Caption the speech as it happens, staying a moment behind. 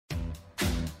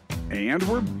And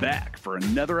we're back for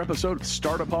another episode of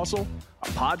Startup Hustle, a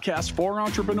podcast for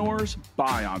entrepreneurs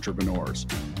by entrepreneurs.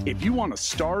 If you want to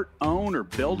start, own, or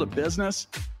build a business,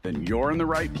 then you're in the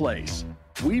right place.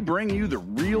 We bring you the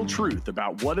real truth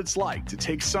about what it's like to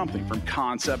take something from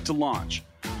concept to launch.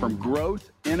 From growth,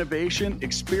 innovation,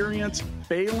 experience,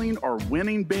 failing, or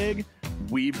winning big,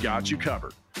 we've got you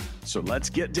covered. So let's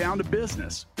get down to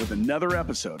business with another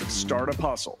episode of Startup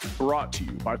Hustle, brought to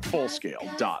you by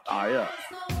Fullscale.io.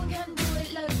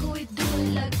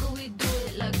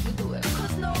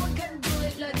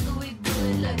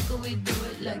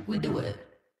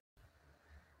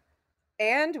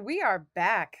 And we are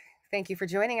back. Thank you for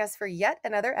joining us for yet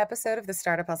another episode of the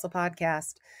Startup Hustle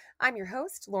podcast. I'm your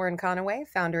host, Lauren Conaway,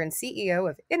 founder and CEO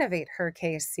of Innovate Her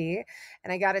KC.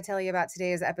 And I got to tell you about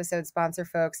today's episode sponsor,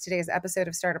 folks. Today's episode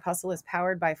of Startup Hustle is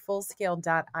powered by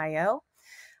Fullscale.io.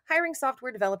 Hiring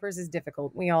software developers is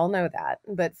difficult. We all know that.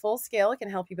 But Fullscale can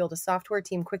help you build a software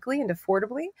team quickly and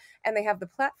affordably. And they have the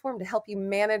platform to help you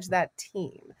manage that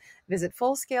team. Visit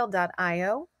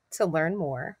Fullscale.io to learn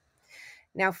more.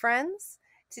 Now, friends,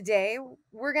 today,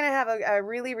 we're going to have a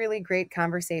really, really great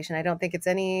conversation. I don't think it's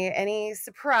any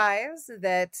surprise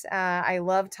that I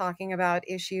love talking about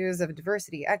issues of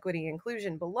diversity, equity,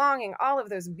 inclusion, belonging, all of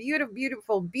those beautiful,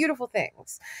 beautiful, beautiful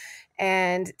things.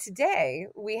 And today,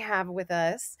 we have with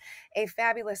us a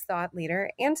fabulous thought leader,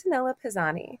 Antonella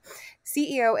Pisani,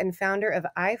 CEO and founder of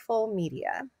iFull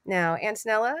Media. Now,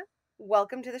 Antonella,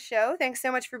 welcome to the show. Thanks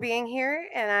so much for being here.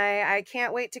 And I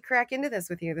can't wait to crack into this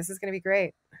with you. This is going to be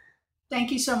great.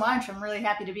 Thank you so much. I'm really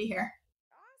happy to be here.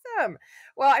 Awesome.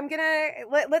 Well,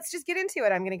 let's just get into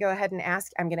it. I'm going to go ahead and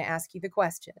ask you the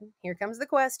question. Here comes the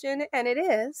question. And it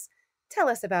is, tell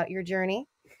us about your journey.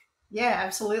 Yeah,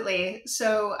 absolutely.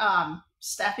 So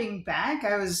stepping back,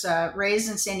 I was raised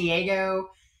in San Diego.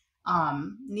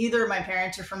 Neither of my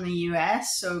parents are from the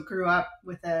US. So grew up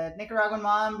with a Nicaraguan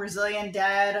mom, Brazilian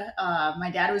dad. My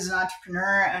dad was an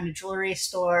entrepreneur, owned a jewelry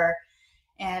store.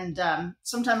 And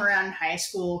sometime around high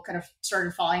school, kind of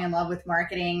started falling in love with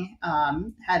marketing,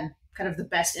 had kind of the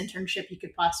best internship you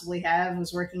could possibly have,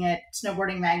 was working at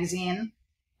Snowboarding Magazine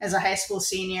as a high school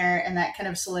senior, and that kind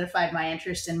of solidified my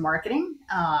interest in marketing.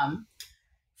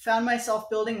 Found myself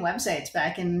building websites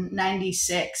back in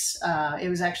 '96. It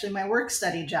was actually my work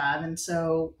study job, and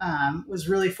so was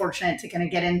really fortunate to kind of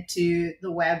get into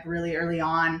the web really early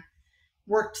on.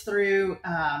 Worked through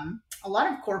a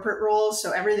lot of corporate roles.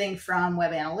 So everything from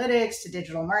web analytics to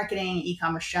digital marketing,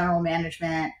 e-commerce general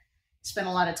management. Spent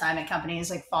a lot of time at companies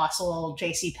like Fossil,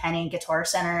 JCPenney, Guitar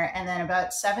Center. And then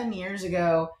about 7 years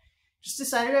ago, just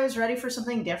decided I was ready for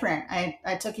something different.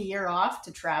 I took a year off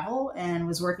to travel and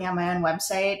was working on my own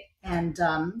website. And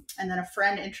then a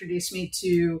friend introduced me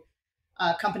to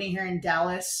a company here in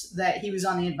Dallas that he was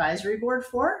on the advisory board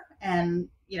for. And,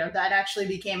 that actually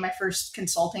became my first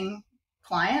consulting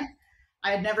client. I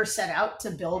had never set out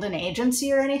to build an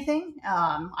agency or anything.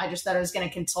 I just thought I was going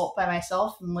to consult by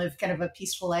myself and live kind of a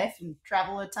peaceful life and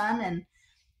travel a ton. And,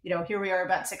 here we are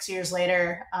about 6 years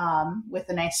later with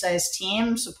a nice sized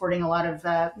team supporting a lot of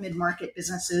mid-market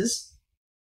businesses.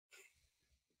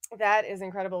 That is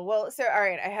incredible. Well, so, all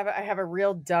right, I have a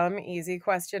real dumb, easy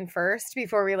question first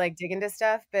before we dig into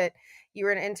stuff. But you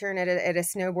were an intern at a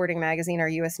snowboarding magazine. Are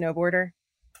you a snowboarder?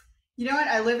 You know what?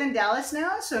 I live in Dallas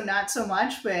now, so not so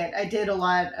much, but I did a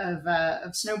lot of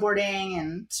snowboarding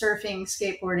and surfing,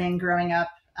 skateboarding growing up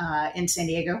in San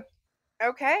Diego.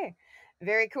 Okay.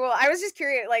 Very cool. I was just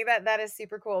curious, that is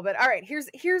super cool. But all right,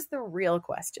 here's the real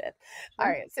question. All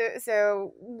right.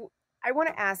 So I want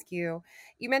to ask you,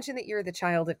 you mentioned that you're the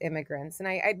child of immigrants, and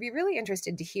I'd be really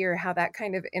interested to hear how that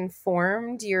kind of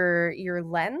informed your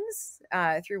lens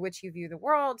through which you view the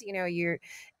world.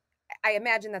 I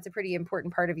imagine that's a pretty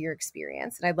important part of your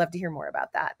experience, and I'd love to hear more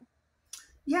about that.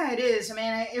 Yeah, it is. I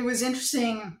mean, it was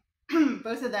interesting.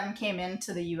 Both of them came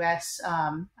into the U.S.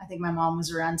 I think my mom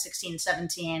was around 16,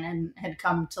 17 and had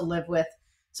come to live with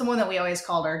someone that we always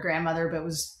called our grandmother, but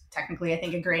was technically, I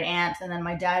think, a great aunt. And then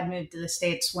my dad moved to the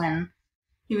States when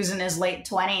he was in his late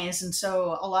 20s. And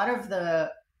so a lot of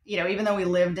the, even though we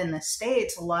lived in the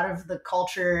States, a lot of the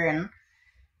culture and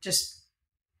just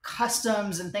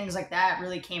customs and things like that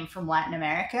really came from Latin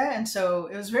America. And so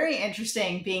it was very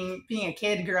interesting being a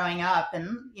kid growing up.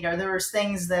 And, there was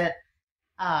things that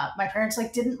my parents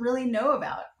didn't really know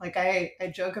about. I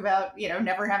joke about,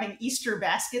 never having Easter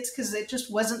baskets because it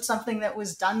just wasn't something that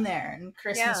was done there. And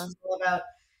Christmas was all about,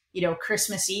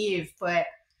 Christmas Eve. But,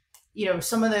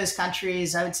 some of those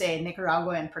countries, I would say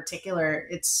Nicaragua in particular,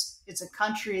 it's a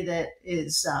country that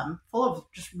is full of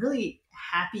just really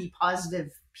happy,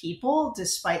 positive people,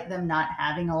 despite them not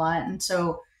having a lot. And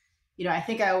so, I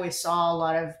think I always saw a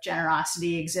lot of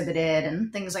generosity exhibited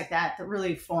and things like that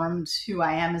really formed who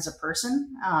I am as a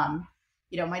person.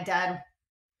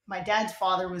 My dad's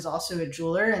father was also a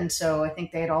jeweler, and so I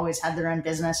think they had always had their own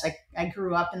business. I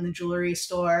grew up in the jewelry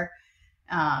store,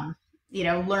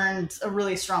 learned a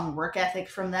really strong work ethic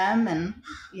from them, and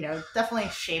definitely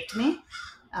shaped me.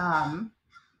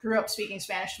 Grew up speaking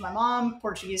Spanish to my mom,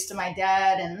 Portuguese to my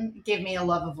dad, and gave me a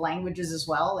love of languages as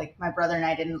well. Like my brother and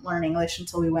I didn't learn English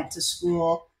until we went to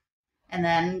school, and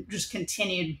then just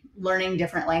continued learning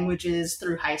different languages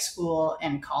through high school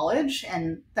and college.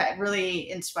 And that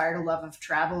really inspired a love of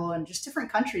travel and just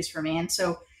different countries for me. And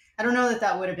so I don't know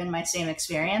that would have been my same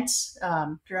experience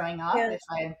growing up if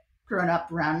I had grown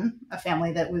up around a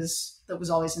family that was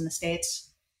always in the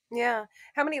States. Yeah.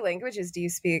 How many languages do you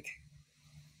speak?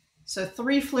 So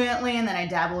 3 fluently, and then I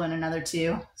dabble in another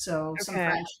 2. So some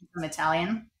French, some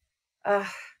Italian. All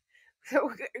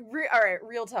right,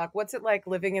 real talk. What's it like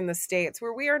living in the States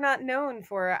where we are not known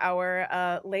for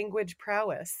our language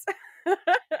prowess?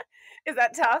 Is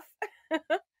that tough?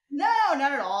 No,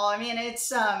 not at all. I mean,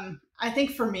 it's, I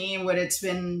think for me, what it's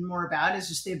been more about is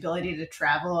just the ability to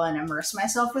travel and immerse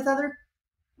myself with other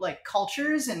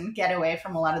cultures and get away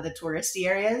from a lot of the touristy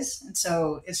areas. And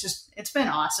so it's been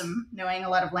awesome knowing a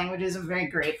lot of languages. I'm very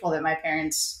grateful that my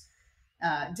parents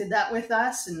did that with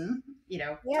us and,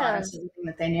 taught us everything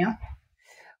that they knew.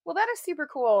 Well, that is super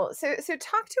cool. So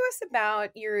talk to us about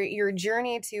your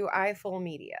journey to Eyeful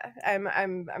Media.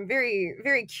 I'm very,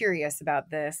 very curious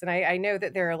about this. And I know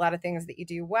that there are a lot of things that you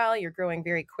do well. You're growing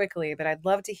very quickly, but I'd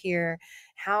love to hear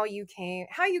how you came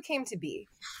to be.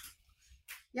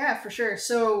 Yeah, for sure.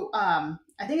 So I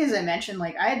think, as I mentioned,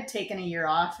 I had taken a year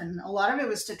off, and a lot of it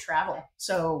was to travel.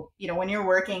 So, when you're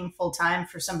working full time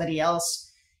for somebody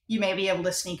else, you may be able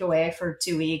to sneak away for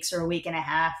 2 weeks or a week and a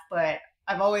half, but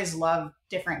I've always loved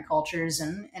different cultures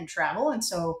and travel. And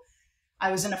so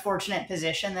I was in a fortunate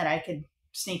position that I could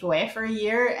sneak away for a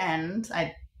year, and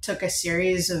I took a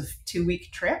series of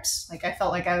 2-week trips. I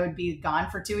felt like I would be gone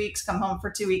for 2 weeks, come home for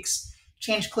 2 weeks,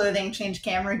 change clothing, change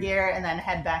camera gear, and then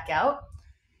head back out.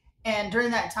 And during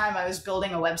that time, I was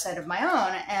building a website of my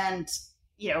own. And,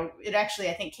 it actually,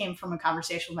 I think, came from a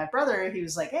conversation with my brother. He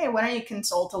was like, hey, why don't you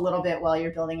consult a little bit while you're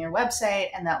building your website?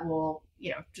 And that will,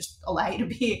 just allow you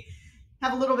to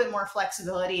have a little bit more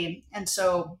flexibility. And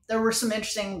so there were some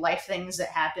interesting life things that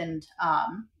happened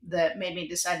that made me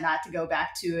decide not to go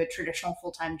back to a traditional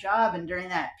full-time job. And during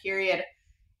that period,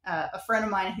 a friend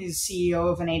of mine who's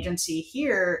CEO of an agency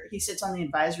here, he sits on the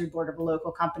advisory board of a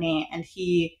local company, and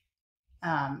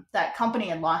that company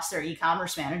had lost their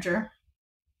e-commerce manager,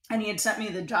 and he had sent me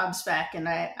the job spec. And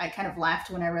I kind of laughed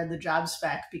when I read the job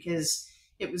spec because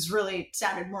it was really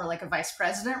sounded more like a vice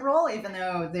president role, even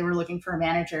though they were looking for a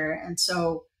manager. And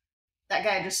so that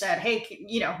guy just said, hey,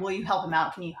 will you help him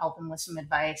out? Can you help him with some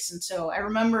advice? And so I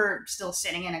remember still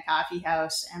sitting in a coffee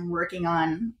house and working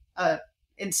on a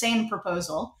insane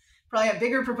proposal, probably a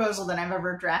bigger proposal than I've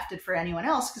ever drafted for anyone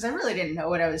else, because I really didn't know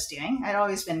what I was doing. I'd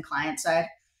always been client side.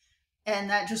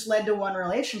 And that just led to one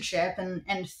relationship.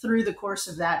 And through the course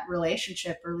of that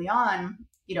relationship early on,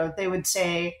 they would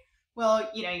say, well,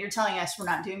 you're telling us we're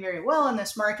not doing very well in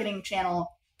this marketing channel.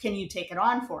 Can you take it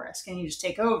on for us? Can you just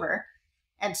take over?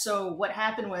 And so what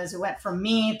happened was it went from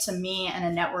me to me and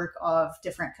a network of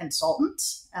different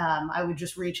consultants. I would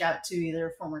just reach out to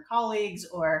either former colleagues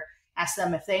or ask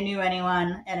them if they knew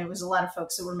anyone. And it was a lot of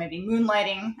folks that were maybe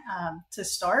moonlighting to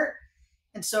start.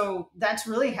 And so that's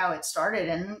really how it started.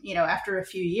 And, after a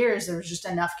few years, there was just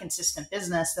enough consistent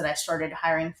business that I started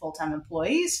hiring full-time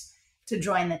employees to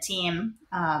join the team.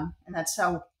 And that's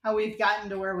how we've gotten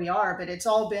to where we are. But it's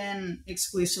all been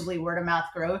exclusively word of mouth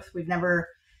growth. We've never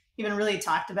even really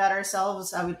talked about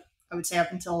ourselves. I would say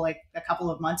up until a couple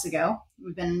of months ago,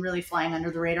 we've been really flying under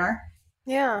the radar.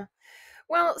 Yeah.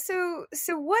 Well, so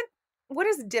what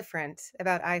is different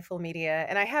about Eyeful Media?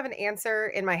 And I have an answer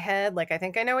in my head. I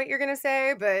think I know what you're going to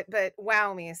say, but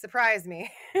wow me, surprise me.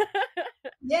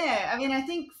 Yeah. I mean, I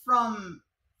think from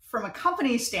a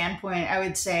company standpoint, I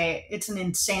would say it's an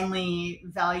insanely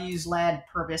values-led,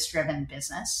 purpose-driven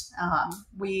business.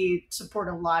 We support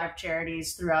a lot of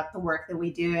charities throughout the work that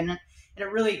we do, and it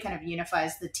really kind of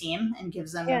unifies the team and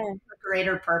gives them a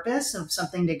greater purpose of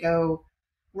something to go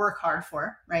work hard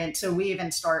for, right? So we even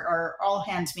start our all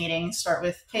hands meetings, start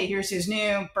with, hey, here's who's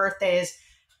new, birthdays,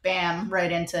 bam,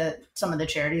 right into some of the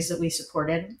charities that we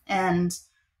supported. And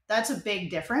that's a big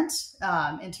difference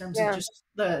in terms of just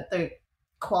the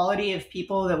quality of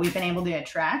people that we've been able to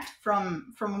attract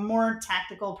from a more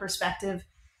tactical perspective.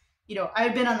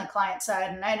 I've been on the client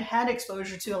side, and I'd had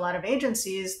exposure to a lot of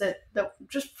agencies that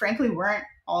just frankly weren't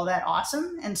all that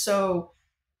awesome. And so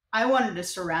I wanted to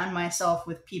surround myself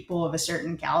with people of a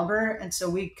certain caliber. And so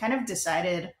we kind of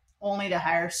decided only to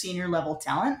hire senior level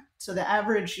talent. So the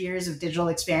average years of digital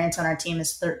experience on our team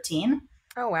is 13.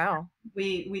 Oh, wow.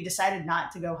 We decided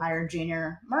not to go hire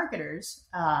junior marketers.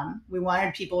 We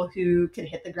wanted people who could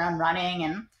hit the ground running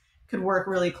and could work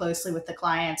really closely with the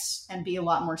clients and be a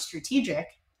lot more strategic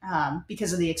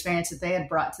because of the experience that they had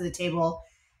brought to the table.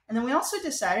 And then we also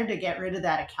decided to get rid of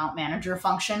that account manager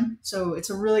function. So it's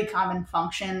a really common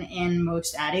function in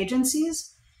most ad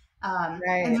agencies.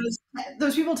 Right. And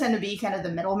those people tend to be kind of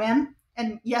the middleman.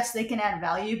 And yes, they can add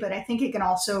value, but I think it can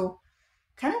also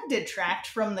kind of detract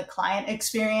from the client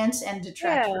experience and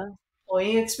detract from the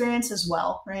employee experience as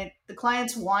well, right? The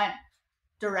clients want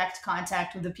direct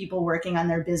contact with the people working on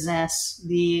their business.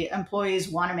 The employees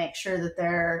want to make sure that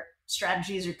their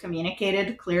strategies are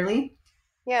communicated clearly.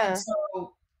 Yeah. And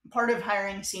so part of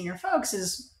hiring senior folks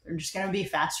is they're just going to be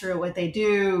faster at what they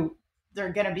do.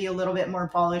 They're going to be a little bit more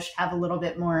polished, have a little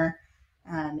bit more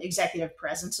executive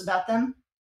presence about them.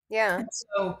 Yeah. And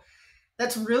so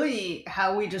that's really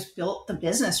how we just built the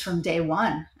business from day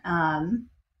one.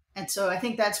 And so I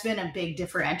think that's been a big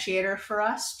differentiator for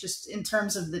us, just in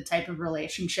terms of the type of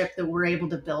relationship that we're able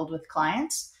to build with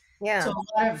clients. Yeah. So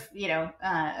a lot of,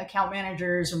 account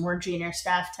managers or more junior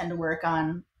staff tend to work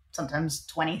on sometimes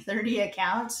 20, 30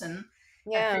 accounts and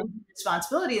have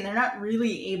responsibility, and they're not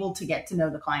really able to get to know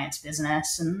the client's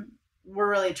business. And we're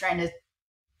really trying to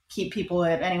keep people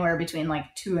at anywhere between like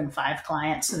 2 and 5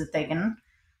 clients so that they can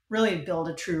really build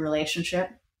a true relationship.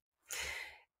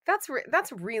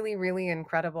 That's really, really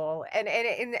incredible. And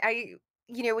I,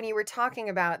 when you were talking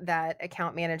about that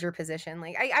account manager position,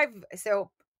 like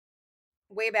so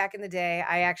way back in the day,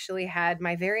 I actually had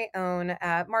my very own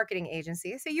marketing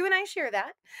agency. So you and I share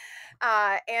that.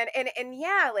 And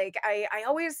yeah, like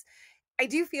I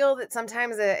do feel that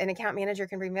sometimes an account manager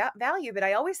can bring value, but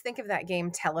I always think of that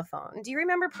game Telephone. Do you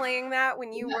remember playing that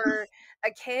when you were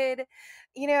a kid?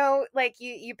 Like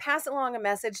you pass along a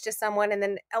message to someone and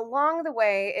then along the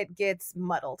way it gets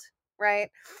muddled, right?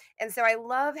 And so I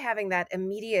love having that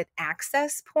immediate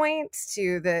access point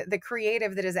to the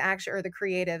creative that is actually, or the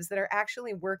creatives that are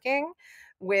actually working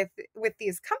with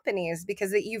these companies,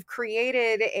 because you've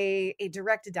created a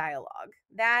direct dialogue.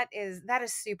 That is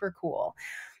super cool.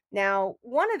 Now,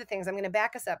 one of the things, I'm going to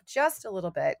back us up just a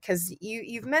little bit, because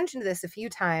you've mentioned this a few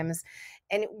times,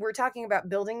 and we're talking about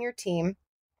building your team,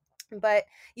 but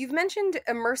you've mentioned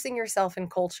immersing yourself in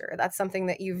culture. That's something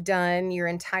that you've done your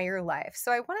entire life.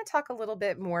 So I want to talk a little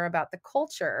bit more about the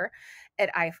culture at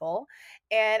Eiffel.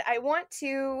 And I want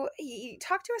to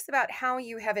talk to us about how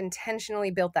you have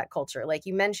intentionally built that culture. Like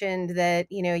you mentioned that,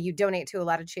 you donate to a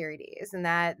lot of charities, and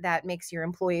that makes your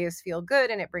employees feel good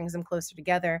and it brings them closer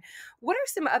together. What are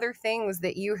some other things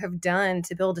that you have done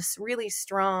to build a really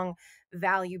strong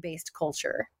value-based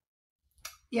culture?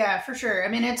 Yeah, for sure. I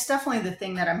mean, it's definitely the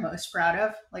thing that I'm most proud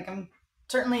of. Like, I'm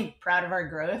certainly proud of our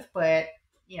growth, but,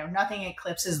 nothing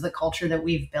eclipses the culture that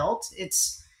we've built.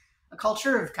 It's a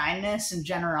culture of kindness and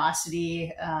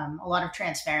generosity, a lot of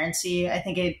transparency. I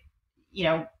think it,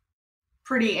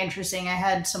 pretty interesting. I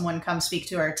had someone come speak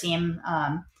to our team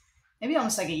maybe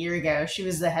almost like a year ago. She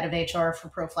was the head of HR for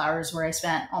ProFlowers, where I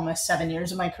spent almost 7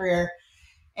 years of my career.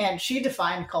 And she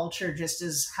defined culture just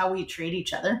as how we treat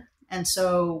each other. And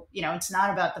so, it's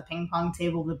not about the ping pong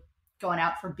table, going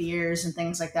out for beers and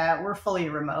things like that. We're fully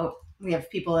remote. We have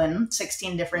people in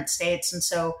 16 different states. And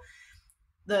so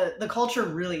the culture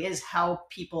really is how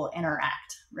people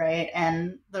interact, right?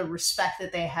 And the respect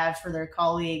that they have for their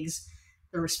colleagues,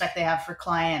 the respect they have for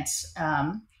clients,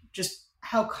 just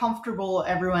how comfortable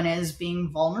everyone is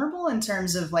being vulnerable in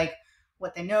terms of like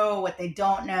what they know, what they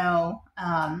don't know.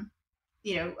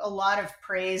 A lot of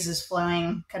praise is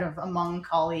flowing kind of among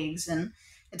colleagues, and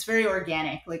it's very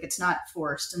organic, like it's not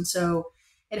forced. And so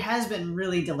it has been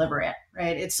really deliberate,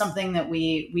 right? It's something that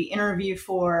we interview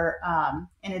for,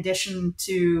 in addition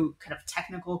to kind of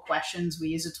technical questions. We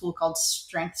use a tool called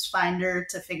StrengthsFinder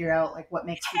to figure out like what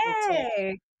makes people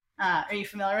tick. Are you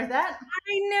familiar with that?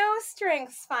 I know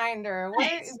StrengthsFinder. What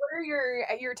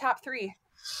are your top 3?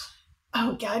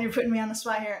 Oh God, you're putting me on the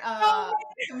spot here.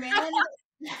 Command.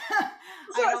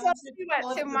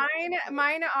 So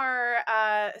mine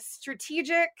are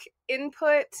strategic,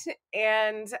 input,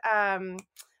 and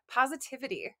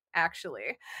positivity,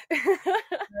 actually.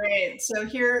 Great. So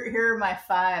here are my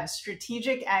 5: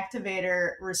 strategic,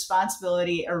 activator,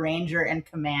 responsibility, arranger, and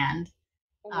command.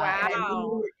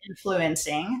 Wow.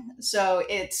 Influencing. So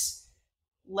it's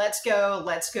let's go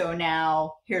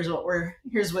now. Here's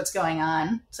what's going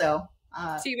on. So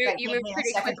you move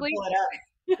pretty quickly.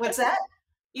 What's that?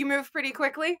 You move pretty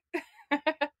quickly?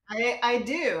 I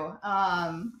do.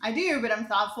 I do, but I'm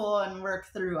thoughtful and work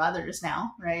through others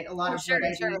now, right? A lot Oh, of sure, what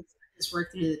I sure. do is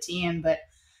work through the team. But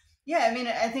yeah, I mean,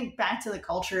 I think back to the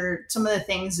culture, some of the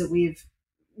things that we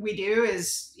do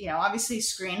is, obviously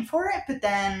screen for it, but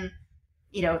then,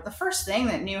 the first thing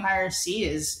that new hires see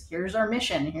is here's our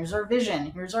mission, here's our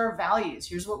vision, here's our values,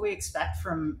 here's what we expect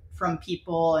from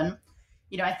people. And,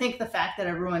 I think the fact that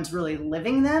everyone's really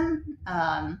living them,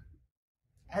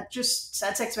 that just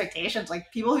sets expectations.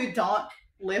 Like people who don't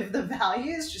live the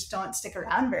values just don't stick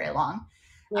around very long.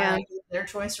 Yeah. Their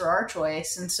choice or our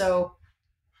choice. And so,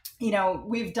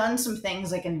 we've done some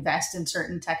things like invest in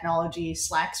certain technology.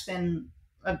 Slack's been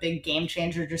a big game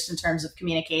changer just in terms of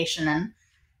communication and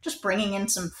just bringing in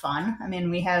some fun. I mean,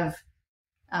 we have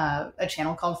a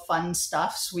channel called Fun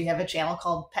Stuffs. We have a channel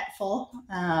called Petful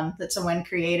that someone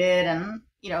created, and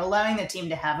allowing the team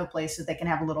to have a place that they can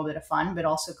have a little bit of fun, but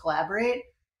also collaborate.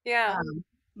 Yeah.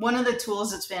 One of the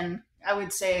tools that's been, I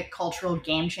would say, a cultural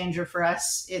game changer for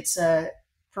us, it's a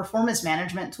performance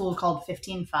management tool called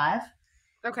 15Five.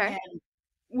 Okay. And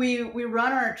we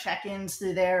run our check-ins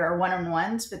through there, our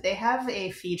one-on-ones, but they have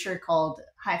a feature called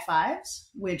High Fives,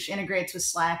 which integrates with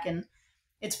Slack. And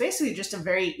it's basically just a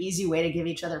very easy way to give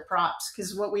each other props.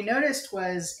 Because what we noticed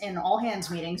was in all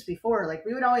hands meetings before, like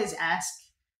we would always ask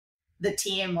the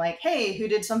team, like, hey, who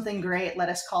did something great? Let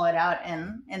us call it out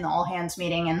in the all hands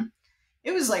meeting. And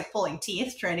it was like pulling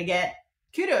teeth trying to get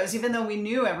kudos, even though we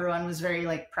knew everyone was very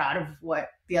like proud of what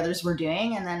the others were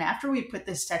doing. And then after we put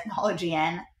this technology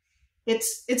in,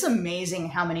 it's amazing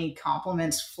how many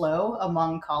compliments flow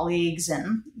among colleagues.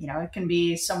 And it can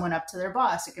be someone up to their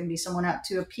boss, it can be someone up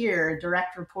to a peer, a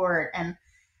direct report. And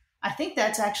I think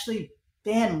that's actually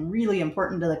been really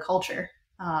important to the culture.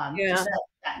 Just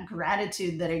that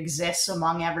gratitude that exists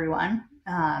among everyone.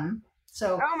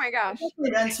 So Oh my gosh,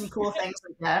 we've done some cool things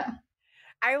like that.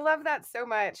 I love that so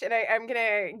much. And I'm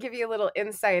going to give you a little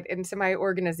insight into my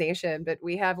organization, but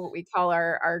we have what we call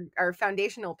our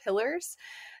foundational pillars.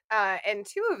 And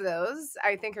two of those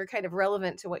I think are kind of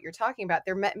relevant to what you're talking about.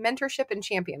 They're mentorship and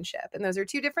championship. And those are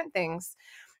two different things.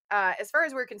 As far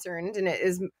as we're concerned, and it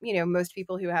is, most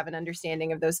people who have an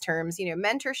understanding of those terms,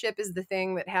 mentorship is the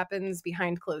thing that happens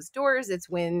behind closed doors. It's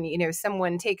when,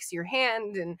 someone takes your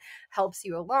hand and helps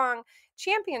you along.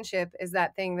 Championship is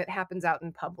that thing that happens out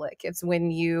in public. It's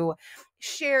when you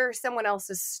share someone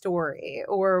else's story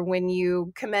or when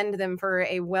you commend them for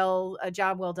a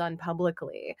job well done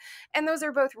publicly. And those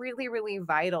are both really, really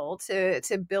vital to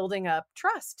building up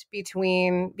trust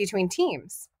between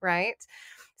teams, right?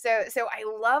 So I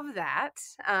love that,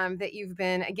 that you've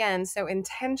been, again, so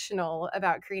intentional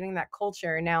about creating that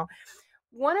culture. Now,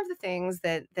 one of the things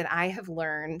that I have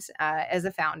learned as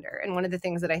a founder, and one of the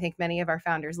things that I think many of our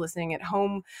founders listening at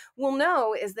home will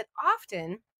know, is that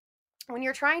often when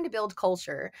you're trying to build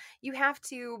culture, you have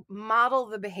to model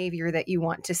the behavior that you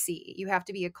want to see. You have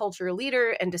to be a culture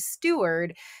leader and a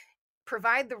steward,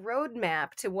 provide the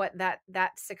roadmap to what that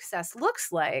success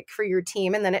looks like for your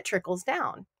team, and then it trickles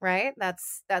down, right?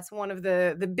 That's one of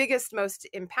the biggest, most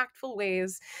impactful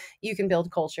ways you can build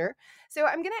culture. So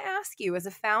I'm going to ask you, as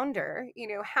a founder,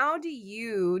 how do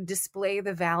you display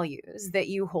the values that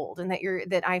you hold and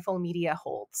that iPhone Media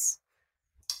holds?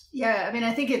 Yeah, I mean,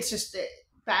 I think it's just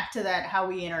back to that, how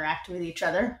we interact with each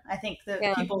other. I think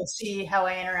that people see how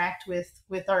I interact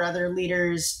with our other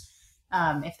leaders.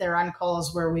 If they're on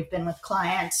calls where we've been with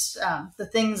clients, the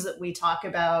things that we talk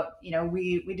about,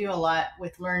 we do a lot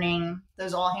with learning,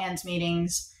 those all hands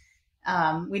meetings.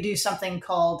 We do something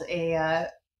called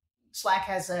Slack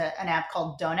has an app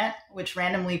called Donut, which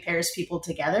randomly pairs people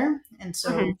together. And so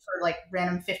for like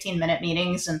random 15-minute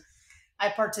meetings, and I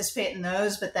participate in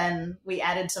those, but then we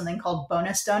added something called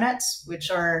bonus donuts, which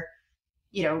are,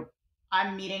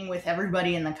 I'm meeting with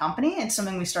everybody in the company. It's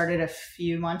something we started a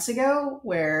few months ago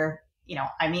where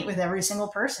I meet with every single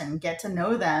person, get to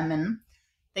know them, and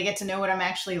they get to know what I'm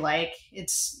actually like.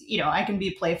 It's, I can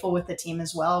be playful with the team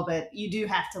as well, but you do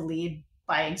have to lead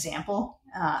by example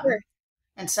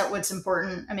and set what's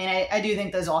important. I mean, I do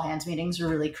think those all hands meetings are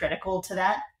really critical to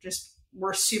that. Just,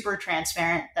 we're super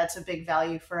transparent. That's a big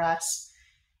value for us.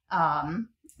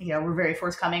 We're very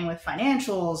forthcoming with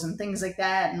financials and things like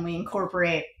that. And we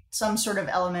incorporate some sort of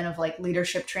element of like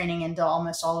leadership training into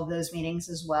almost all of those meetings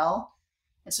as well.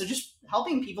 And so just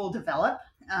helping people develop.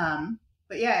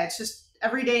 But yeah, it's just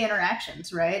everyday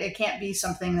interactions, right? It can't be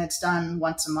something that's done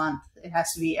once a month. It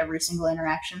has to be every single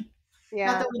interaction. Yeah.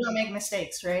 Not that we don't make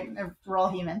mistakes, right? We're all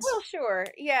humans. Well, sure.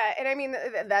 Yeah. And I mean,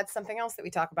 that's something else that we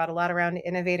talk about a lot around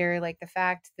Innovator, like the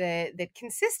fact that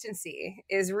consistency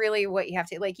is really what you have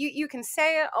to, like, you can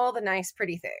say all the nice,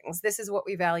 pretty things. This is what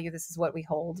we value. This is what we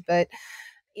hold. But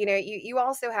you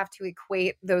also have to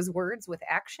equate those words with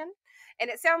action. And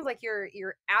it sounds like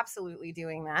you're absolutely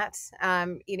doing that.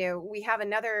 We have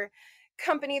another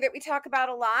company that we talk about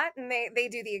a lot, and they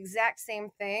do the exact same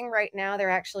thing right now. They're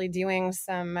actually doing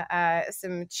some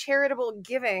charitable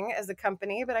giving as a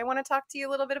company, but I want to talk to you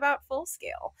a little bit about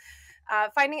Fullscale.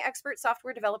 Finding expert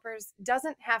software developers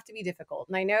doesn't have to be difficult.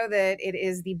 And I know that it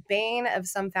is the bane of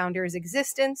some founders'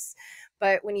 existence,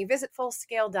 but when you visit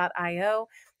fullscale.io,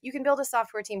 you can build a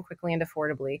software team quickly and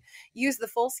affordably. Use the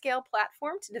Fullscale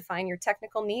platform to define your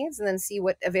technical needs and then see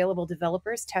what available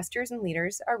developers, testers, and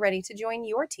leaders are ready to join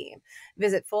your team.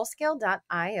 Visit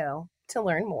fullscale.io to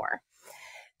learn more.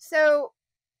 So,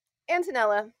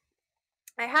 Antonella,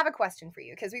 I have a question for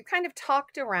you because we've kind of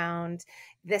talked around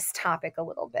this topic a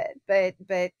little bit,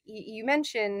 but you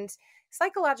mentioned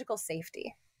psychological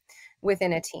safety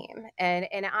within a team, and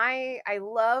I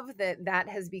love that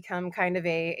has become kind of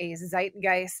a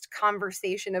zeitgeist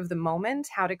conversation of the moment,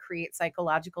 how to create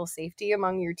psychological safety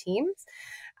among your teams.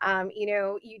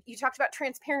 You talked about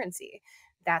transparency.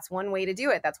 That's one way to do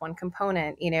it. That's one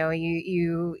component.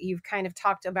 You've kind of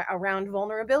talked about around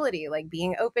vulnerability, like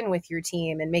being open with your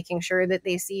team and making sure that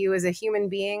they see you as a human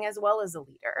being as well as a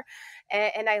leader.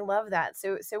 And I love that.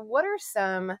 So what are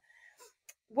some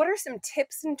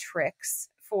tips and tricks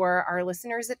for our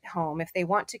listeners at home if they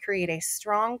want to create a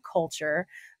strong culture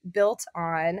built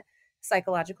on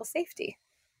psychological safety?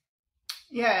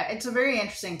 Yeah, it's a very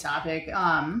interesting topic.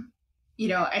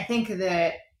 I think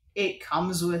that it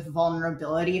comes with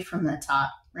vulnerability from the top,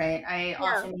 right? I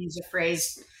often use a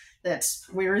phrase that's,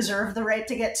 we reserve the right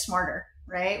to get smarter,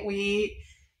 right? We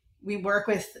work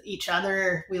with each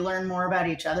other. We learn more about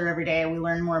each other every day. We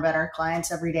learn more about our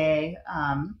clients every day.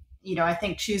 I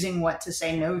think choosing what to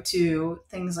say no to,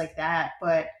 things like that.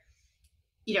 But,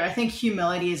 I think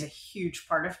humility is a huge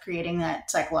part of creating that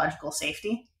psychological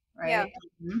safety, right?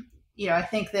 Yeah. I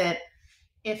think that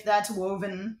if that's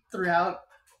woven throughout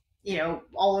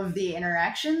all of the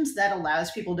interactions, that allows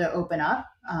people to open up.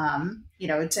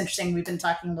 It's interesting. We've been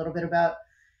talking a little bit about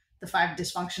the 5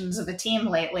 dysfunctions of a team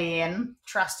lately, and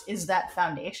trust is that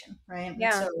foundation, right?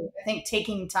 Yeah. And so I think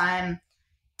taking time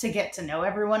to get to know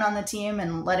everyone on the team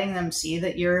and letting them see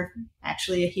that you're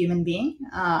actually a human being.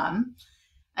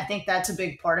 I think that's a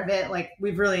big part of it. Like,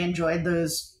 we've really enjoyed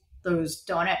those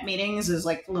donut meetings as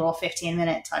like little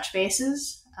 15-minute touch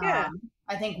bases. Yeah.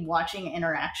 I think watching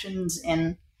interactions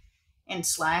in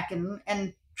Slack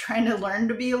and trying to learn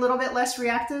to be a little bit less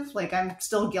reactive. Like, I'm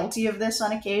still guilty of this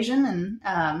on occasion,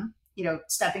 and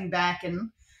stepping back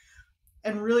and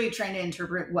really trying to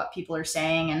interpret what people are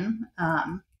saying.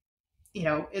 And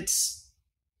it's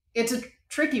a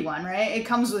tricky one, right? It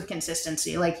comes with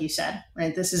consistency, like you said,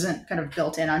 right? This isn't kind of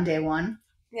built in on day one.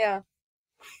 Yeah.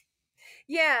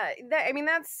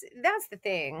 That's the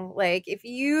thing. Like, if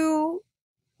you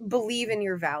believe in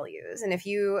your values and if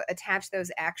you attach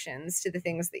those actions to the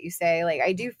things that you say, like,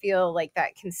 I do feel like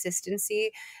that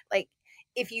consistency, like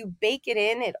if you bake it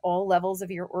in at all levels of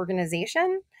your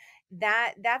organization,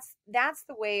 that's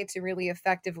the way to really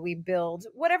effectively build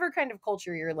whatever kind of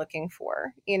culture you're looking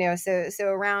for. So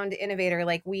around Innovator,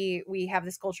 like we have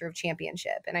this culture of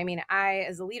championship. And I mean, I,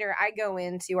 as a leader, I go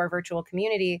into our virtual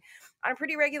community on a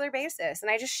pretty regular basis and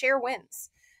I just share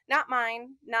wins. Not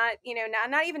mine, not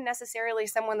even necessarily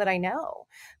someone that I know,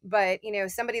 but,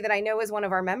 somebody that I know is one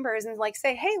of our members, and like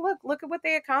say, hey, look at what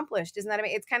they accomplished. Isn't that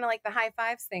amazing? It's kind of like the high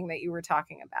fives thing that you were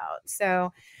talking about.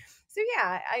 So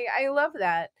yeah, I love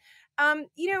that. I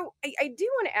do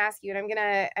want to ask you, and I'm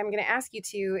gonna ask you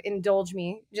to indulge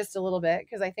me just a little bit,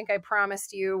 because I think I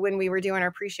promised you when we were doing our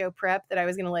pre-show prep that I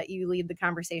was going to let you lead the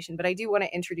conversation, but I do want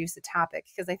to introduce the topic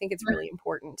because I think it's really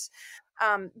important.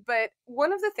 But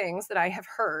one of the things that I have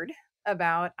heard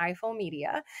about Eiffel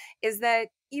Media is that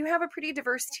you have a pretty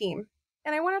diverse team,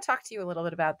 and I want to talk to you a little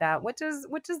bit about that. What does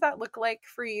that look like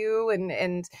for you,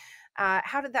 and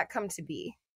how did that come to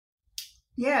be?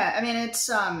 Yeah, I mean, it's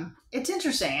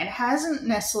interesting. It hasn't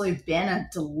necessarily been a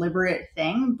deliberate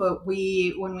thing, but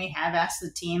when we have asked the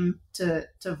team to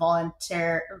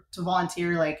volunteer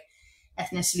like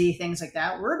ethnicity, things like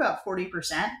that, we're about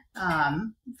 40%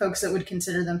 folks that would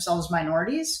consider themselves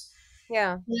minorities.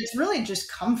 Yeah, and it's really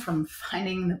just come from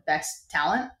finding the best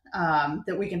talent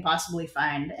that we can possibly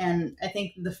find, and I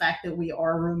think the fact that we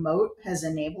are remote has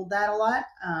enabled that a lot.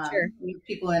 Sure. We have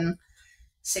people in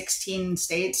 16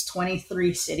 states,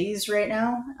 23 cities right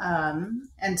now.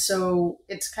 And so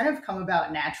it's kind of come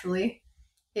about naturally.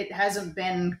 It hasn't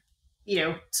been,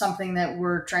 something that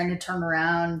we're trying to turn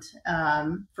around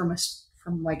from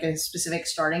like a specific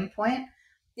starting point.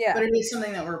 Yeah. But it is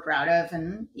something that we're proud of.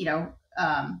 And,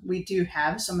 we do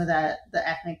have some of that, the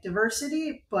ethnic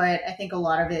diversity, but I think a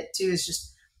lot of it too is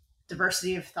just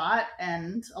diversity of thought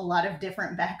and a lot of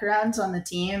different backgrounds on the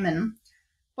team, and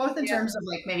both in terms of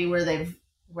like maybe where they've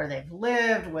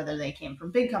lived, whether they came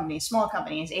from big companies, small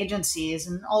companies, agencies,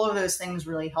 and all of those things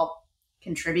really help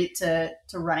contribute to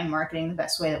running marketing the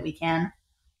best way that we can.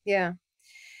 Yeah.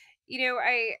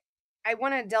 I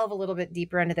want to delve a little bit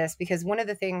deeper into this because one of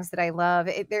the things that I love,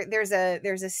 there's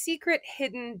a secret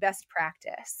hidden best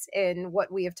practice in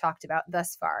what we have talked about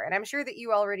thus far. And I'm sure that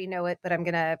you already know it, but I'm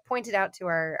going to point it out to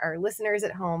our listeners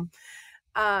at home.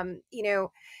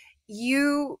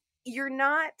 You're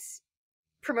not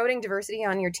promoting diversity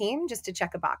on your team just to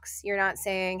check a box. You're not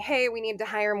saying, hey, we need to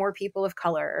hire more people of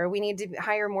color, or we need to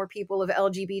hire more people of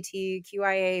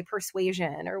LGBTQIA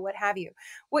persuasion, or what have you.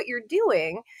 What you're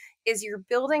doing is you're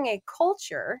building a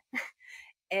culture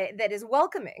that is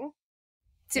welcoming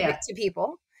to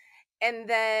people, and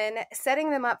then setting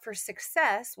them up for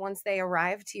success once they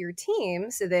arrive to your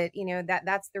team, so that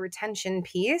that's the retention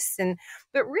piece.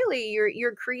 But really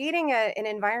you're creating an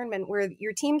environment where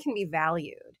your team can be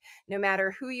valued no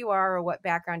matter who you are or what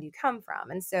background you come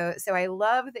from. And so I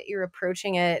love that you're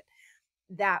approaching it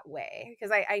that way,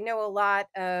 because I know a lot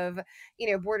of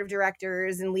board of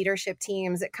directors and leadership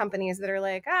teams at companies that are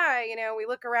like, we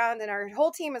look around and our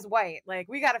whole team is white, like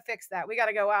we got to fix that, we got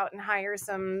to go out and hire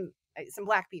some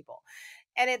Black people.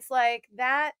 And it's like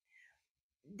that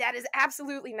is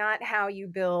absolutely not how you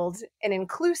build an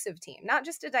inclusive team, not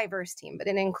just a diverse team, but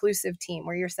an inclusive team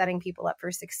where you're setting people up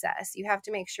for success. You have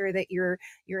to make sure that your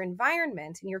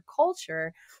environment and your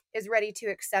culture is ready to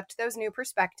accept those new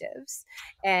perspectives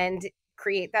and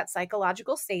create that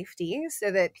psychological safety so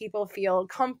that people feel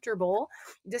comfortable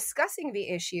discussing the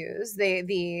issues,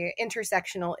 the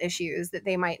intersectional issues that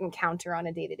they might encounter on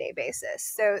a day-to-day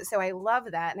basis. So I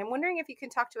love that. And I'm wondering if you can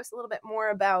talk to us a little bit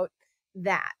more about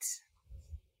that.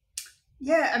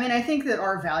 Yeah, I mean, I think that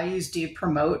our values do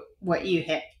promote what you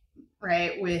hit,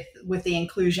 right? With the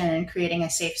inclusion and creating a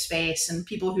safe space and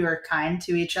people who are kind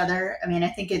to each other. I mean, I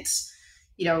think it's,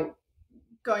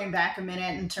 going back a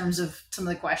minute in terms of some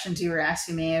of the questions you were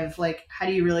asking me of like, how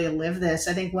do you really live this?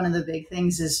 I think one of the big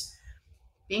things is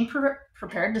being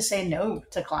prepared to say no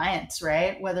to clients,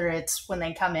 right? Whether it's when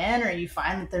they come in or you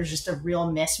find that there's just a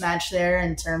real mismatch there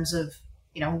in terms of,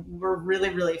 we're really,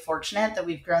 really fortunate that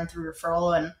we've grown through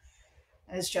referral. And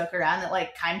I just joke around that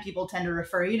like kind people tend to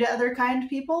refer you to other kind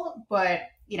people, but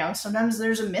sometimes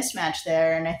there's a mismatch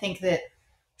there. And I think that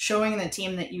showing the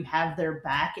team that you have their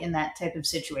back in that type of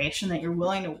situation, that you're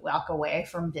willing to walk away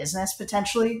from business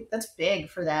potentially, that's big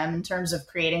for them in terms of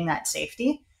creating that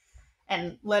safety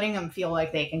and letting them feel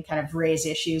like they can kind of raise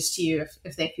issues to you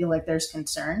if they feel like there's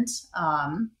concerns.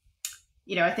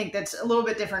 I think that's a little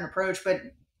bit different approach, but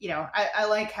I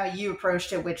like how you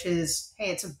approached it, which is,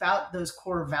 hey, it's about those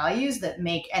core values that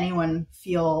make anyone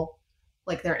feel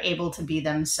like they're able to be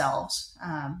themselves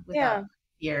without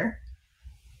fear.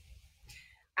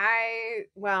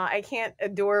 I can't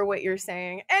adore what you're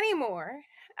saying anymore.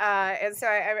 And so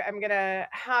I'm going to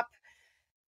hop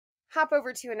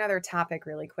over to another topic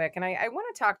really quick. And I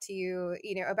want to talk to you,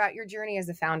 about your journey as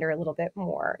a founder a little bit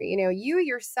more. You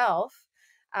yourself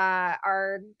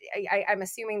I'm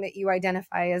assuming that you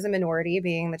identify as a minority,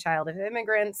 being the child of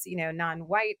immigrants,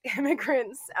 non-white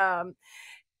immigrants.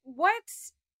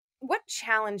 What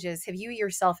challenges have you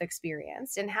yourself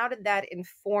experienced, and how did that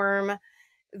inform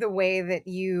the way that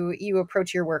you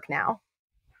approach your work now?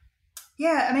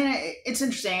 Yeah, I mean, it's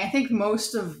interesting. I think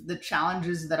most of the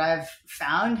challenges that I've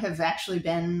found have actually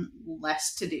been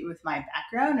less to do with my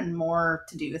background and more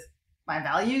to do with my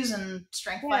values and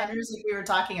strength finders, like we were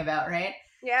talking about, right?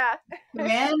 Yeah.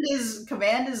 Command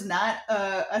is not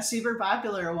a super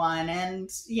popular one. And,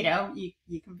 you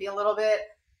can be a little bit,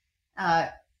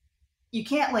 you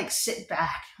can't like sit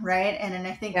back, right? And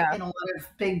I think in a lot of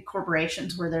big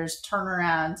corporations where there's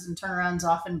turnarounds, and turnarounds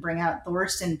often bring out the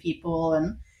worst in people,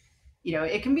 and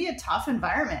it can be a tough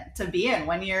environment to be in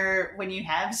when you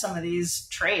have some of these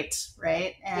traits,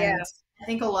 right? And I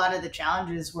think a lot of the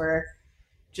challenges were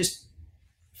just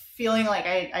feeling like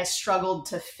I struggled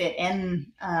to fit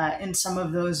in some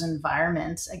of those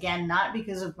environments. Again, not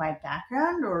because of my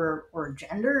background or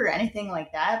gender or anything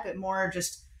like that, but more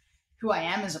just who I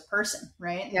am as a person,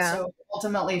 right? Yeah. And so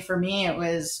ultimately for me, it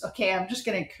was, okay, I'm just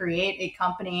going to create a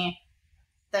company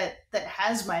that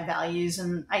has my values.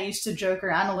 And I used to joke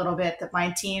around a little bit that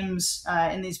my teams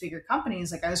in these bigger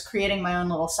companies, like I was creating my own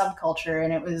little subculture,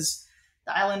 and it was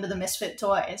the island of the misfit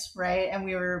toys, right? And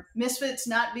we were misfits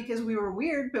not because we were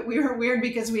weird, but we were weird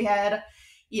because we had,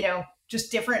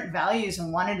 just different values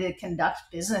and wanted to conduct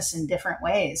business in different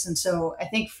ways. And so I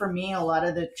think for me, a lot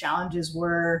of the challenges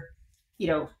were,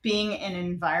 being in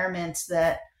environments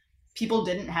that people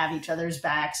didn't have each other's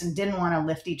backs and didn't want to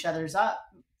lift each other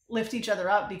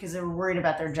up because they were worried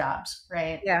about their jobs.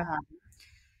 Right. Yeah.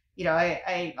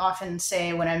 I often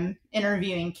say when I'm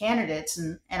interviewing candidates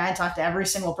and I talk to every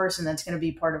single person that's going to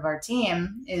be part of our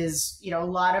team is, a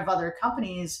lot of other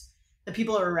companies, the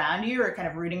people around you are kind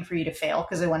of rooting for you to fail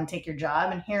because they want to take your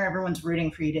job. And here everyone's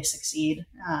rooting for you to succeed.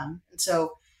 And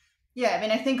so, yeah, I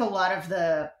mean, I think a lot of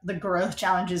the growth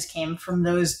challenges came from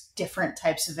those different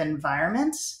types of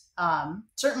environments.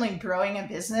 Certainly growing a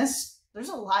business, there's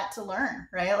a lot to learn,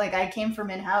 right? Like I came from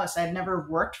in-house. I'd never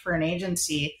worked for an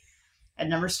agency. I'd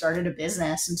never started a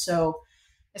business. And so,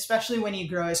 especially when you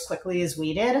grow as quickly as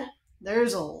we did,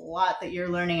 there's a lot that you're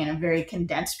learning in a very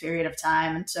condensed period of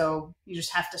time. And so you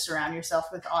just have to surround yourself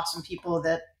with awesome people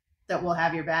that will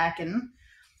have your back and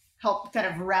help kind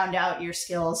of round out your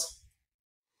skills.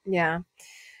 Yeah.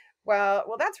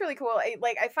 Well, that's really cool.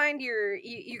 I find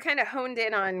you kind of honed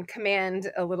in on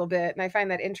command a little bit. And I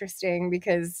find that interesting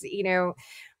because,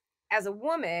 as a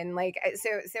woman,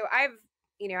 so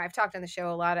I've talked on the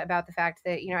show a lot about the fact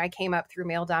that, I came up through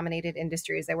male dominated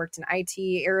industries. I worked in IT,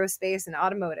 aerospace, and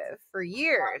automotive for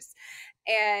years.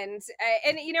 And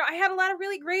I had a lot of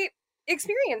really great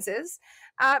experiences,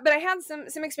 but I had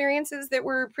some experiences that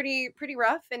were pretty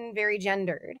rough and very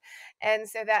gendered. And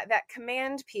so that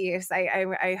command piece,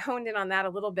 I honed in on that a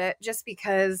little bit just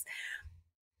because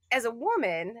as a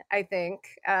woman, I think,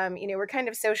 we're kind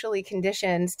of socially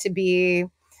conditioned to be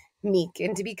meek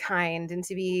and to be kind and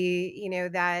to be,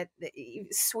 that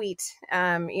sweet,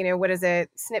 what is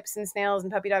it? Snips and snails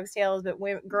and puppy dog's tails, but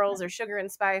girls are sugar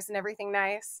and spice and everything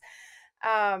nice.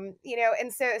 And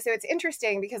so it's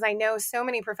interesting because I know so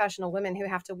many professional women who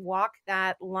have to walk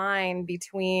that line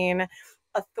between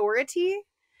authority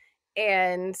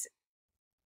and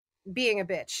being a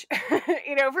bitch,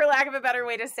 for lack of a better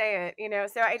way to say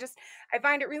it, so I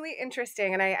find it really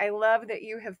interesting. And I love that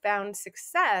you have found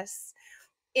success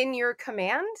in your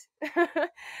command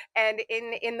and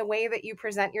in the way that you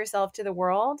present yourself to the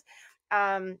world.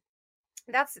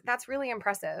 That's really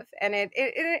impressive, and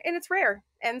it's rare.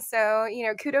 And so,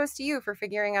 kudos to you for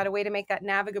figuring out a way to make that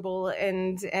navigable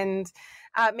and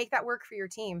make that work for your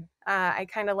team. I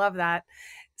kind of love that.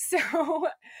 So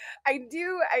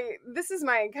this is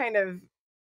my kind of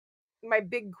my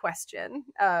big question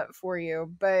for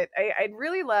you, but I'd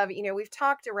really love, we've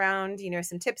talked around,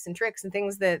 some tips and tricks and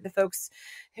things that the folks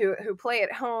who play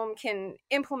at home can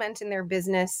implement in their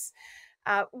business.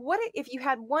 What if you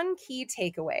had one key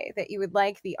takeaway that you would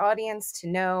like the audience to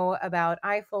know about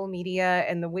iFull Media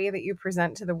and the way that you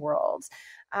present to the world?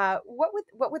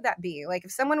 What would that be? Like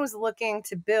if someone was looking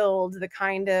to build the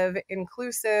kind of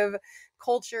inclusive,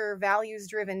 culture,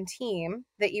 values-driven team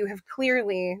that you have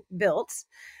clearly built,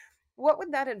 what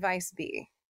would that advice be?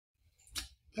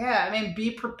 Yeah, I mean, be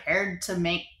prepared to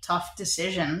make tough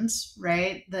decisions,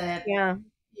 right? That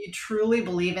you truly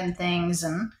believe in things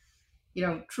and,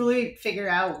 truly figure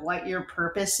out what your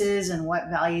purpose is and what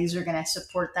values are going to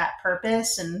support that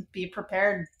purpose, and be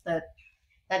prepared that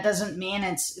doesn't mean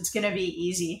it's going to be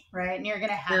easy, right? And you're going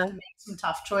to have to make some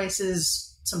tough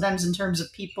choices, sometimes in terms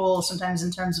of people, sometimes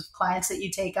in terms of clients that you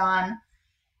take on.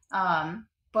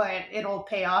 But it'll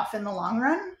pay off in the long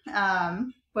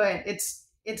run. But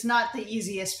it's not the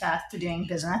easiest path to doing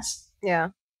business. Yeah.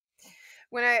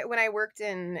 When I worked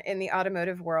in the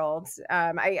automotive world,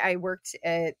 I worked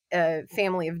at a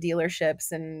family of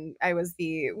dealerships, and I was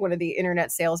one of the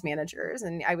internet sales managers,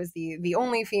 and I was the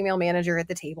only female manager at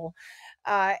the table.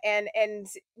 And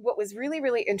what was really,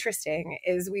 really interesting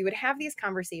is we would have these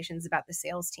conversations about the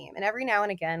sales team, and every now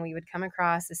and again we would come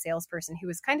across a salesperson who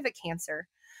was kind of a cancer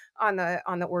on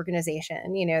the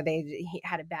organization. He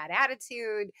had a bad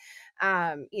attitude.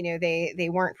 They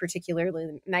weren't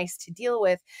particularly nice to deal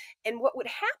with. And what would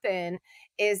happen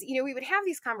is, we would have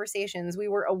these conversations. We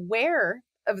were aware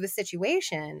of the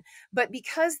situation, but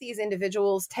because these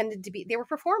individuals they were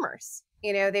performers,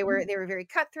 they were very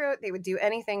cutthroat. They would do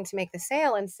anything to make the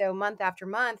sale. And so month after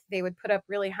month, they would put up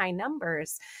really high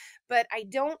numbers. But I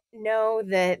don't know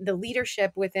that the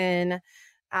leadership within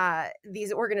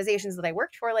these organizations that I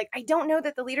worked for, I don't know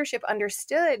that the leadership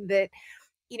understood that,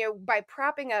 by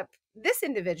propping up this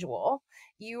individual,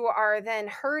 you are then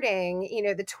hurting,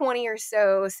 the 20 or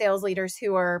so sales leaders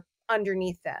who are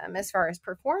underneath them as far as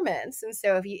performance. And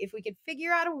so if we could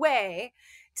figure out a way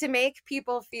to make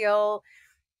people feel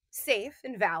safe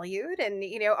and valued and,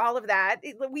 all of that,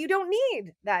 we don't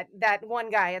need that one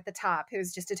guy at the top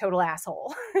who's just a total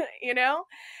asshole,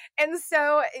 And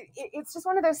so it's just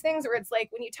one of those things where it's like,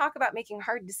 when you talk about making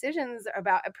hard decisions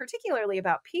about, particularly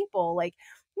about people, like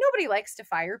nobody likes to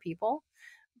fire people.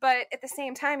 But at the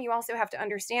same time, you also have to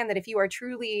understand that if you are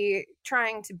truly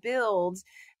trying to build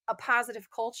a positive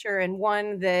culture, and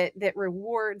one that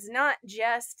rewards not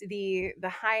just the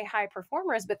high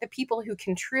performers, but the people who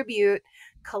contribute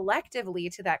collectively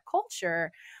to that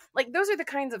culture, like those are the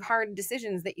kinds of hard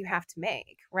decisions that you have to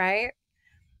make, right?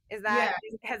 Has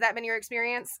that been your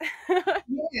experience?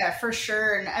 Yeah, for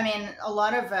sure. And I mean, a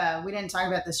lot of we didn't talk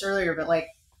about this earlier, but like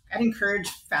I'd encourage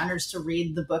founders to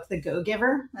read the book The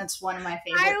Go-Giver. That's one of my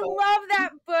favorite I books. love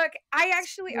that book. I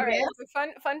actually, all right, Yeah. it's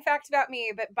a fun fact about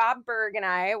me, but Bob Berg and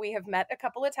I, we have met a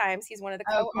couple of times. He's one of the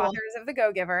co-authors of The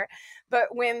Go-Giver.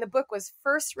 But when the book was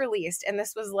first released, and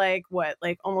this was like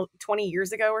almost 20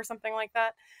 years ago or something like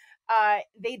that,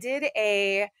 they did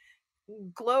a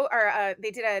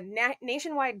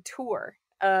nationwide tour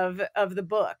of the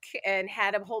book, and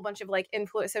had a whole bunch of like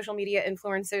social media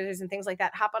influencers and things like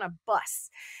that hop on a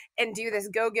bus and do this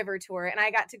Go-Giver tour, and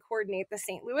I got to coordinate the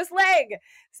St. Louis leg.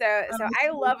 So I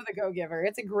love the Go-Giver.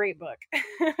 It's a great book.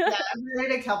 Yeah, I've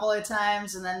read it a couple of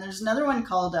times, and then there's another one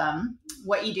called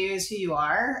What You Do Is Who You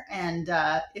Are. And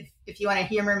if you want to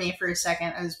humor me for a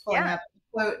second, I was pulling up a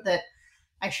quote that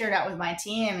I shared out with my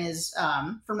team is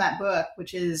from that book,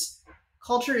 which is,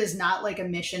 culture is not like a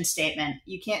mission statement.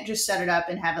 You can't just set it up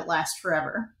and have it last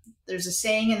forever. There's a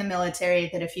saying in the military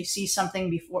that if you see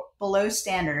something below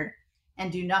standard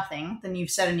and do nothing, then you've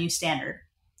set a new standard.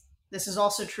 This is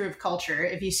also true of culture.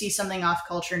 If you see something off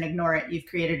culture and ignore it, you've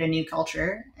created a new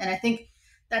culture. And I think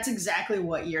that's exactly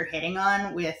what you're hitting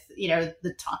on with,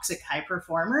 the toxic high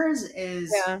performers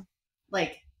is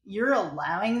like, you're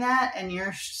allowing that, and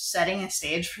you're setting a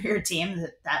stage for your team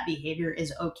that behavior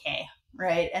is okay.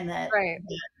 Right. And that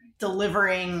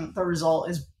delivering the result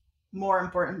is more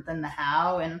important than the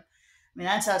how. And I mean,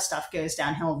 that's how stuff goes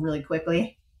downhill really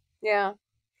quickly. Yeah.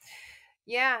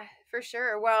 Yeah, for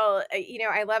sure. Well,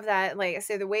 I love that. Like,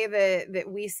 so the way that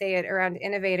we say it around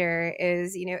Innovator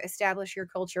is, establish your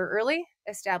culture early,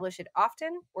 establish it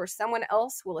often, or someone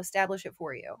else will establish it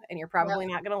for you, and you're probably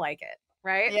not going to like it.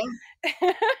 Right. Yeah.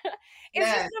 It's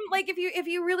just like, if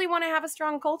you really want to have a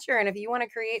strong culture, and if you want to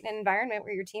create an environment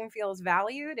where your team feels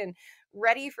valued and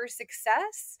ready for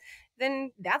success,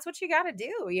 then that's what you got to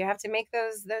do. You have to make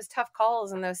those tough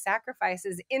calls and those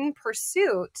sacrifices in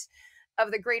pursuit of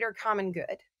the greater common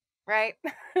good. Right.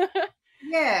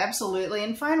 Yeah, absolutely.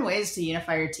 And find ways to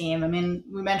unify your team. I mean,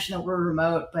 we mentioned that we're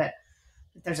remote, but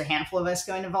there's a handful of us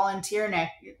going to volunteer I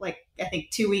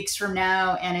think 2 weeks from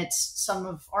now, and it's some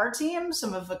of our team,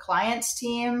 some of a client's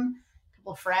team, a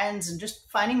couple of friends, and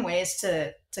just finding ways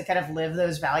to kind of live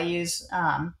those values.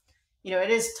 It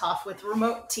is tough with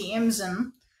remote teams,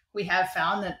 and we have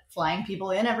found that flying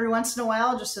people in every once in a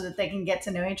while just so that they can get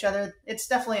to know each other, it's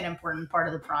definitely an important part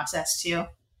of the process too.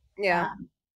 Yeah.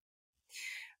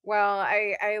 Well,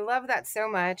 I love that so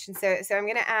much. And so I'm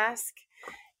going to ask,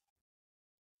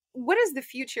 what is the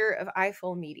future of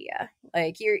Eiffel Media?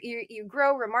 Like, you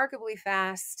grow remarkably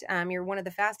fast. You're one of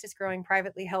the fastest growing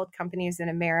privately held companies in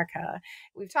America.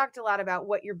 We've talked a lot about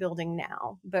what you're building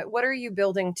now, but what are you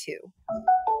building to?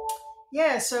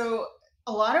 Yeah, so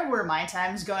a lot of where my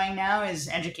time's going now is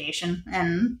education,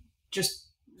 and just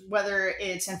whether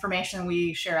it's information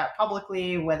we share out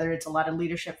publicly, whether it's a lot of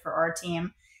leadership for our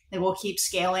team that will keep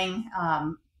scaling.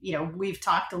 We've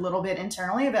talked a little bit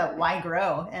internally about why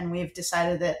grow, and we've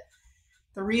decided that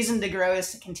the reason to grow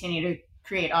is to continue to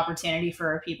create opportunity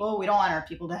for our people. We don't want our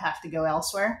people to have to go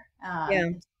elsewhere.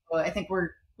 So I think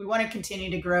we want to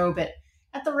continue to grow, but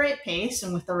at the right pace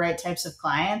and with the right types of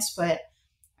clients. But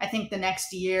I think the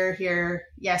next year here,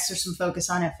 yes, there's some focus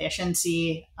on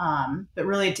efficiency, but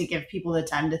really to give people the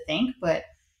time to think, but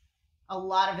a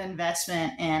lot of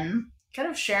investment in kind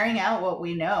of sharing out what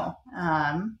we know.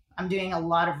 I'm doing a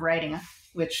lot of writing,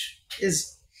 which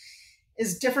is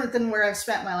different than where I've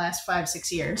spent my last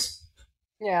 5-6 years.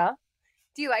 Yeah.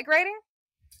 Do you like writing?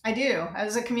 I do. I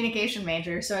was a communication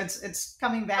major, so it's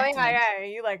coming back. Yeah,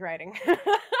 you like writing.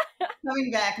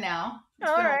 Coming back now.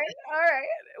 All right.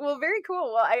 Well, very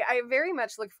cool. Well, I very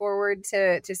much look forward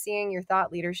to seeing your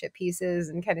thought leadership pieces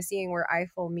and kind of seeing where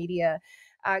Eiffel Media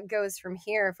goes from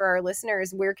here. For our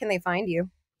listeners, where can they find you?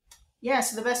 Yeah,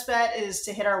 so the best bet is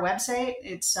to hit our website.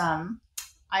 It's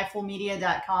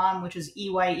EiffelMedia.com, which is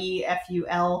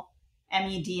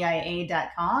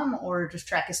EYEFULMEDIA.com, or just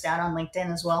track us down on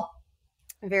LinkedIn as well.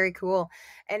 Very cool.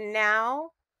 And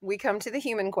now we come to the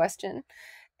human question.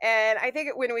 And I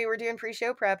think when we were doing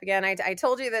pre-show prep, again, I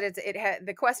told you that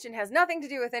the question has nothing to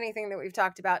do with anything that we've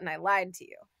talked about, and I lied to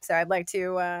you. So I'd like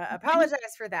to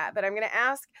apologize for that. But I'm going to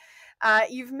ask,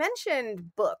 You've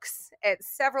mentioned books at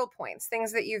several points,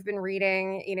 things that you've been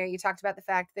reading. You talked about the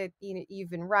fact that you've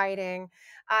been writing.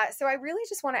 So I really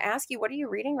just want to ask you, what are you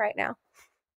reading right now?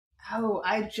 Oh,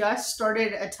 I just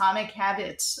started Atomic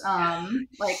Habits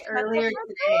earlier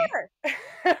today.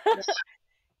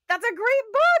 That's a great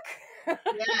book.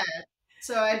 Yeah.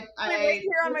 So I right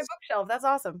here on my bookshelf. That's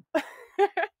awesome.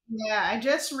 Yeah, I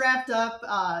just wrapped up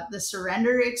the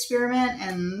Surrender Experiment,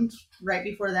 and right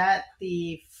before that,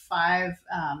 the five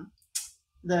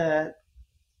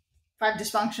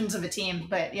dysfunctions of a team.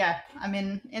 But yeah, I'm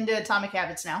into Atomic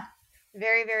Habits now.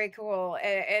 Very, very cool.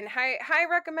 And high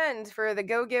recommend for The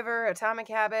Go-Giver, Atomic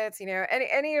Habits,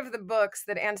 any of the books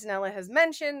that Antonella has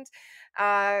mentioned,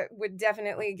 would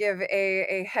definitely give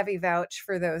a heavy vouch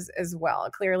for those as well.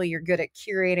 Clearly you're good at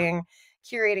curating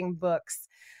books.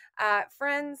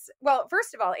 Friends, well,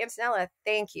 first of all, Antonella,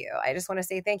 thank you. I just want to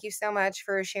say thank you so much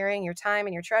for sharing your time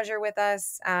and your treasure with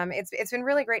us. It's been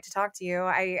really great to talk to you.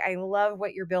 I love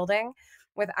what you're building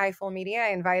with Eyeful Media.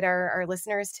 I invite our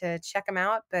listeners to check them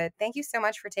out, but thank you so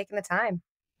much for taking the time.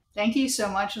 Thank you so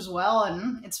much as well.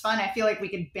 And it's fun. I feel like we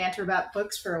could banter about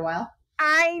books for a while.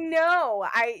 I know.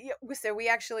 So we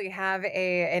actually have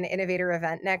an innovator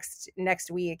event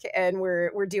next week, and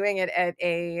we're doing it at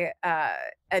a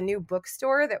new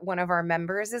bookstore that one of our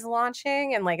members is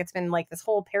launching, and it's been this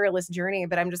whole perilous journey.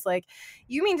 But I'm just like,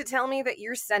 you mean to tell me that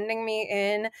you're sending me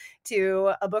in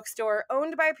to a bookstore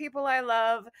owned by people I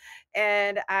love,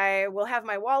 and I will have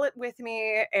my wallet with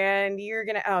me, and you're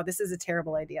gonna? Oh, this is a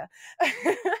terrible idea.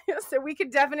 So we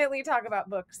could definitely talk about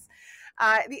books.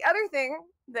 The other thing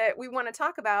that we want to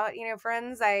talk about,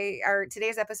 friends, our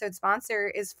today's episode sponsor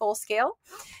is Fullscale.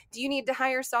 Do you need to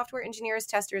hire software engineers,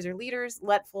 testers, or leaders?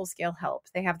 Let Fullscale help.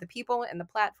 They have the people and the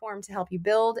platform to help you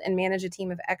build and manage a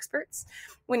team of experts.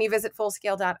 When you visit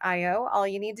Fullscale.io, all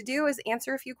you need to do is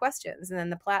answer a few questions, and then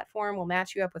the platform will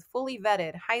match you up with fully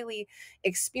vetted, highly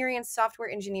experienced software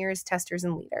engineers, testers,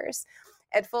 and leaders.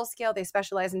 At Fullscale, they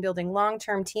specialize in building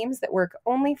long-term teams that work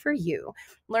only for you.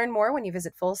 Learn more when you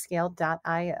visit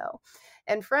Fullscale.io.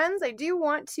 And friends, I do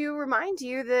want to remind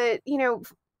you that,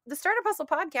 the Startup Hustle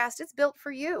podcast is built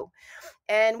for you.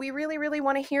 And we really, really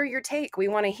want to hear your take. We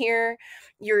want to hear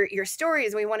your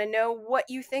stories. We want to know what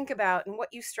you think about and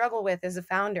what you struggle with as a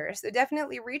founder. So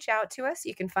definitely reach out to us.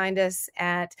 You can find us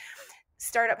at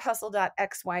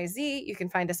startuphustle.xyz. You can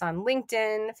find us on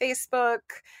LinkedIn, Facebook.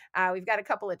 We've got a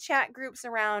couple of chat groups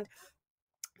around.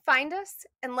 Find us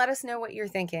and let us know what you're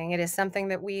thinking. It is something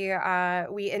that we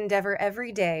endeavor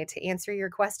every day to answer your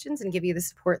questions and give you the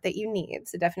support that you need.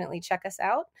 So definitely check us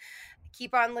out.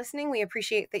 Keep on listening. We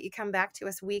appreciate that you come back to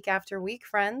us week after week,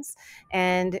 friends,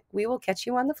 and we will catch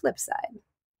you on the flip side.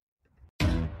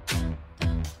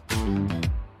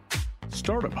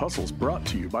 Startup Hustle is brought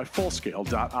to you by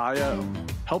Fullscale.io,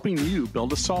 helping you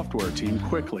build a software team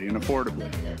quickly and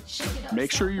affordably.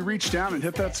 Make sure you reach down and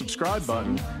hit that subscribe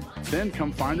button, then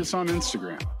come find us on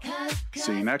Instagram.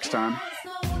 See you next time.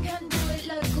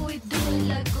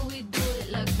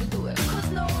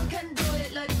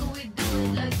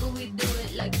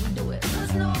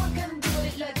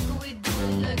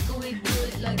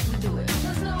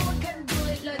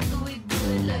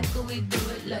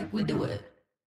 We do it.